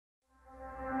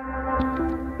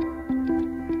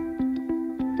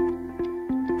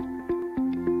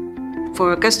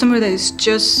For a customer that is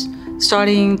just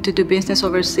starting to do business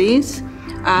overseas,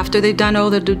 after they've done all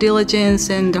the due diligence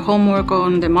and the homework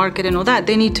on the market and all that,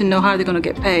 they need to know how they're going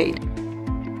to get paid.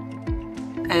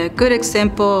 A good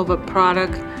example of a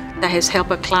product that has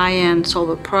helped a client solve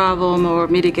a problem or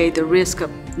mitigate the risk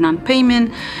of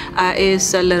non-payment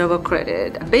is a letter of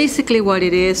credit. Basically what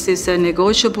it is a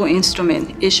negotiable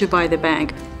instrument issued by the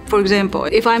bank. For example,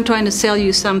 if I'm trying to sell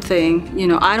you something,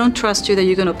 I don't trust you that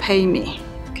you're going to pay me.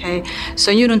 Okay?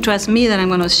 So you don't trust me that I'm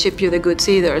going to ship you the goods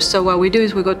either. So what we do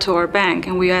is we go to our bank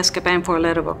and we ask a bank for a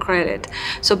letter of credit.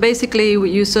 So basically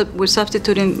we're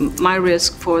substituting my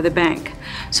risk for the bank.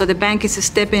 So the bank is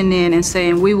stepping in and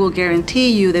saying, we will guarantee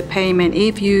you the payment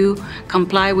if you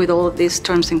comply with all of these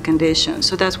terms and conditions.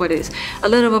 So that's what it is. A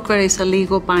letter of credit is a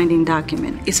legal binding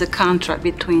document. It's a contract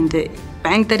between the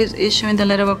bank that is issuing the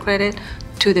letter of credit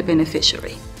to the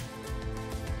beneficiary.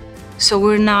 So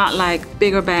we're not like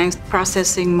bigger banks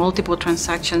processing multiple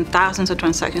transactions, thousands of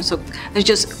transactions. So there's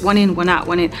just one in, one out,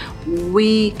 one in.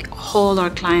 We hold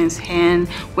our clients' hand.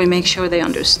 We make sure they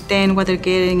understand what they're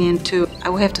getting into. I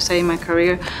would have to say in my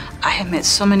career, I have met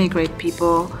so many great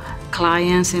people,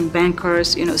 clients and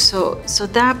bankers, so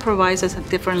that provides us a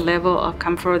different level of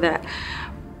comfort that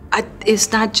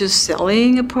it's not just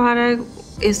selling a product,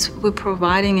 we're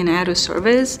providing an added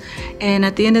service, and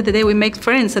at the end of the day we make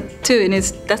friends too, and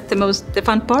that's the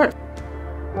fun part.